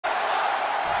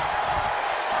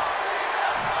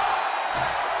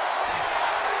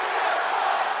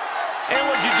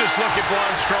just look at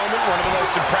Braun Strowman, one of the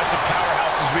most impressive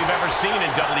powerhouses we've ever seen in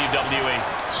WWE.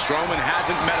 Strowman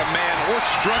hasn't met a man or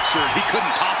structure he couldn't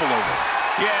topple over.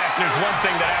 Yeah, if there's one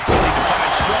thing that absolutely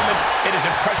defines Strowman, it is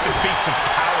impressive feats of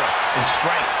power and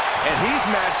strength. And he's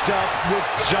matched up with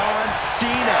John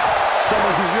Cena,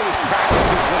 someone who really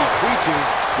practices what he preaches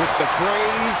with the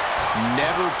phrase,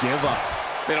 never give up.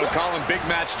 They don't call him Big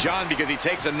Match John because he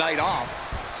takes a night off.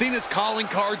 Cena's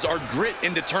calling cards are grit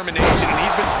and determination, and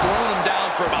he's been throwing them down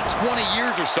for about 20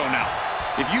 years or so now.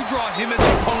 If you draw him as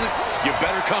an opponent, you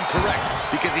better come correct,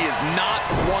 because he is not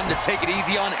one to take it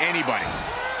easy on anybody.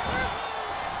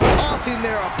 Tossing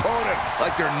their opponent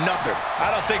like they're nothing. I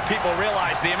don't think people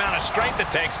realize the amount of strength it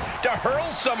takes to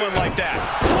hurl someone like that.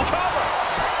 Cover!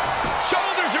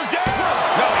 Shoulders are down!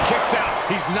 No, he kicks out.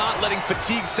 He's not letting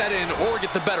fatigue set in or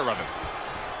get the better of him.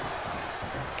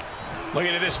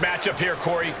 Looking at this matchup here,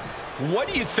 Corey, what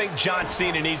do you think John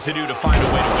Cena needs to do to find a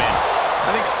way to win?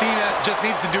 I think Cena just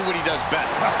needs to do what he does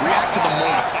best, react to the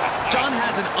moment. John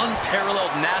has an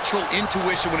unparalleled natural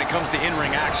intuition when it comes to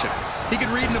in-ring action. He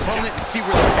can read an opponent and see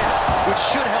where they're headed, which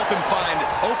should help him find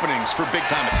openings for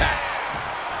big-time attacks.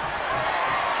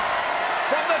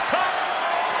 From the top!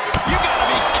 You gotta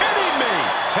be kidding me!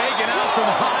 Taken out from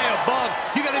high above.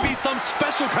 You gotta be some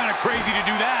special kind of crazy to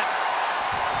do that.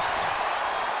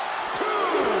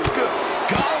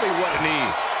 Golly, what a knee.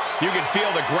 You can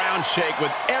feel the ground shake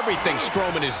with everything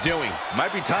Strowman is doing.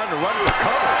 Might be time to run for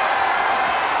cover.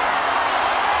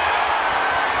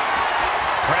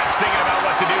 Perhaps thinking about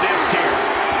what to do next here.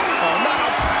 Oh, not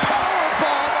a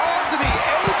powerbomb onto the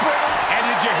apron. And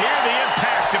did you hear the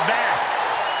impact of that?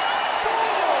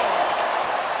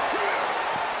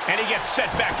 And he gets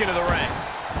set back into the ring.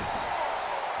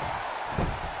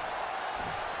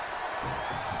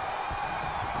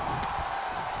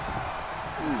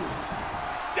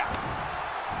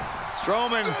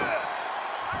 Strowman.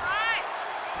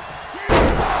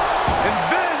 And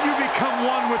then you become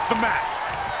one with the mat.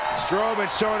 Strowman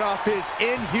showing off his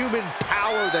inhuman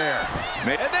power there.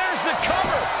 And there's the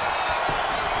cover.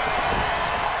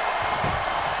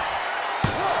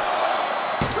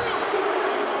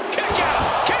 Kick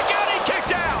out! Kick out! He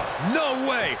kicked out! No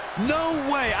way! No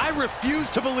way! I refuse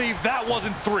to believe that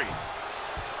wasn't 3.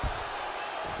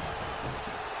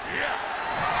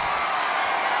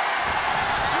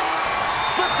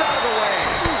 Slips out of the way.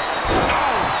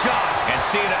 Oh, God. And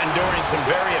Cena enduring some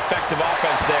very effective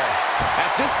offense there.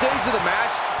 At this stage of the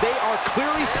match, they are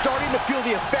clearly starting to feel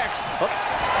the effects of...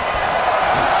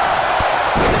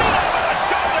 Cena with a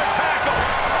shoulder tackle.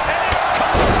 And here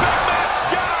comes Big Match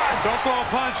John. Don't throw a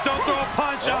punch. Don't throw a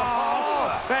punch.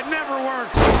 Oh, that never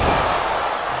works.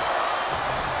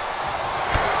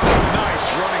 Nice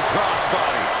running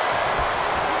crossbody.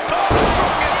 Oh,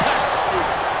 strong impact.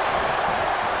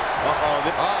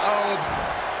 Uh-oh.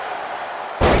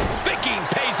 Thinking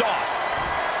pays off.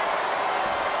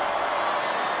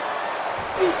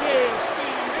 And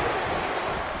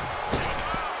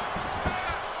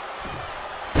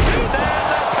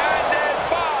the patented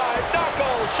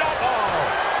 5-knuckle shuffle.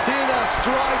 Cena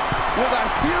strikes with a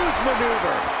huge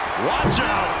maneuver. Watch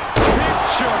out!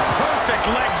 Picture perfect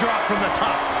leg drop from the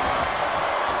top.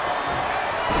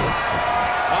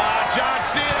 John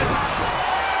Cena.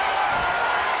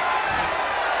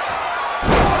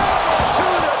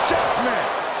 Attitude adjustment.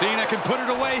 Cena can put it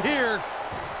away here.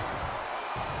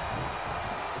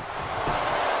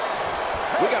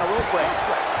 We got a rope break.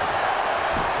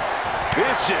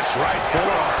 Vicious right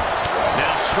forearm.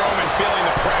 Now Strowman feeling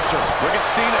the pressure. Look at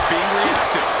Cena being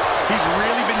reactive. He's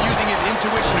really been using his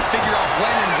intuition to figure out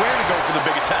when and where to go for the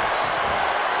big attacks.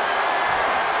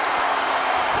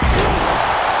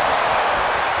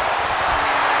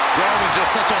 Strowman just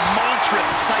such a monstrous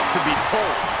sight to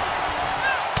behold.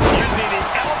 Using the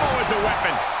elbow as a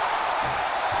weapon.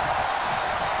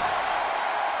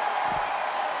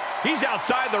 He's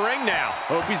outside the ring now.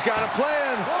 Hope he's got a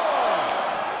plan.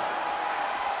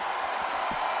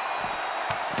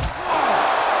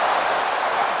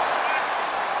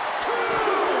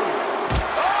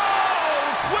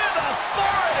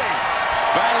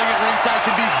 Battling at ringside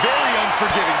can be very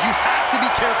unforgiving. You have to be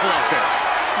careful out there.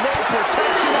 No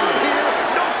protection out here.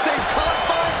 No safe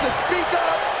confines to speak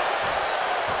of.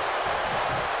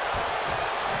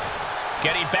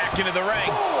 Getting back into the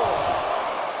ring.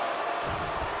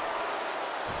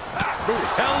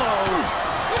 Hello.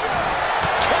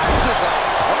 Catches a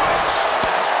punch.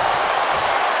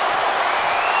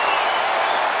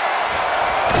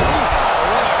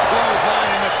 What a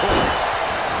clothesline in the corner.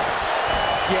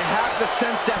 You have the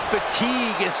sense that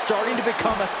fatigue is starting to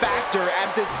become a factor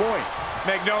at this point.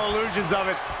 Make no illusions of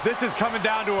it. This is coming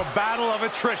down to a battle of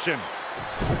attrition.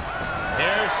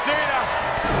 Here's Cena.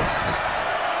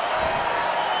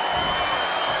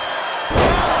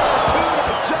 Attitude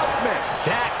adjustment.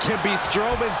 That can be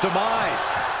Strowman's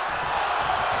demise.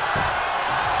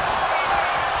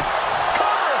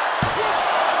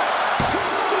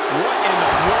 What in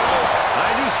the world? I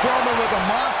knew Strowman was a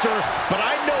monster, but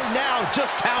I know now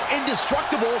just how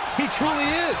indestructible he truly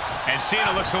is. And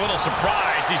Cena looks a little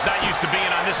surprised. He's not used to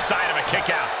being on this side of a kick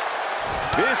out.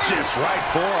 Vicious right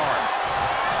forearm.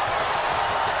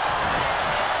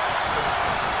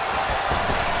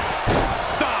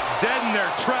 Stop dead in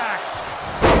their tracks.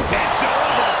 It's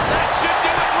over. That should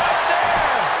do it right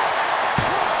there.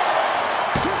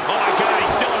 Oh, my God,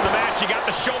 he's still in the match. He got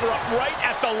the shoulder up right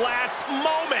at the last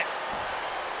moment.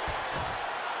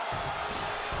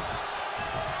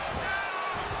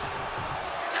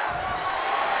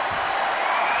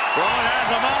 Braun has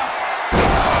him up.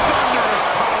 Thunderous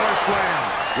power slam.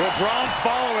 Will Braun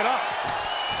follow it up?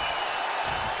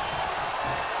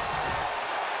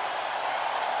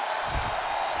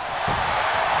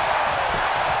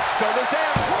 Shoulders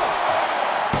down.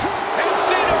 And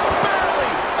Cena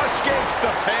barely escapes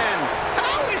the pin.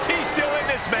 How is he still in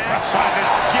this match? By the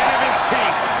skin of his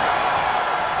teeth.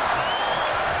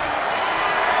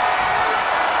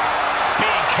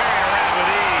 Being carried around with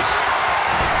ease.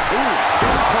 Ooh,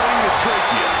 pinpointing the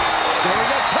trachea.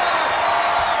 Going up top.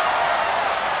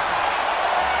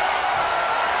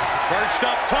 Perched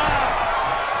up top.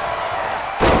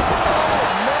 Oh,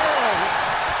 man.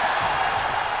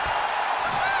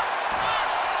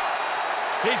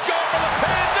 He's going for the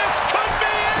pin. This could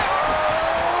be it.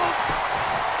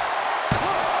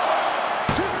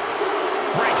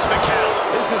 Breaks the count.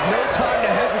 This is no time to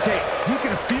hesitate. You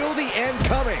can feel the end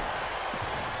coming.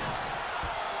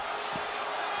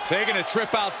 Taking a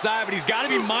trip outside, but he's got to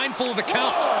be mindful of the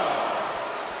count.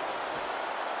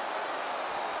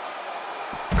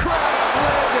 Crash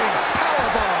landing.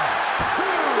 Powerbomb.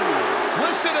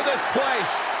 Listen to this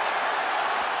place.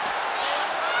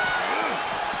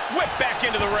 Whip back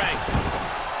into the ring.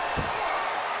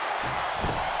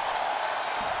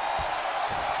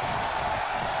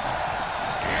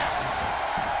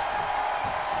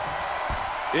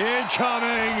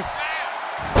 Incoming.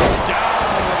 Down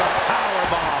with a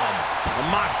powerbomb. The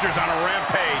monster's on a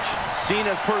rampage.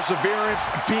 Cena's perseverance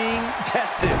being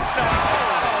tested.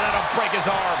 Oh, that'll break his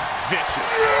arm.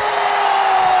 Vicious.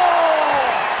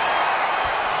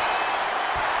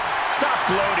 Stop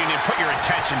gloating and put your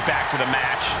attention back to the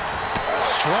match.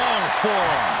 Strong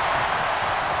forearm.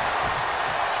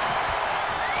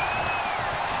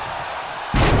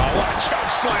 Oh, what a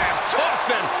choke slam. Tossed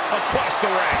him across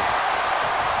the ring.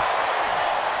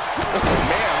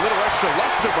 Man, a little extra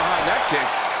luster behind that kick.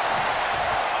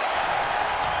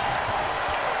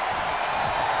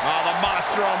 Oh, the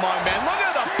monster on my man. Look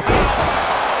at the power.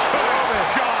 Oh,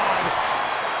 God.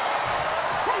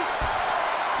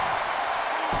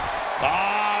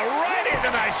 Oh, right into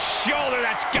the shoulder.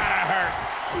 That's gotta hurt.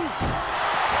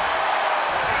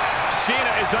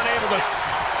 Cena is unable to...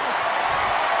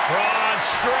 Braun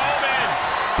Strowman.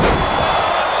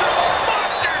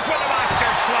 Monsters with a monster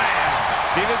slam.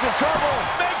 Cena's in trouble.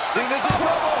 Cena's in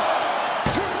trouble.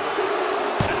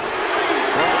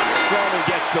 Braun Strowman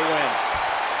gets the win.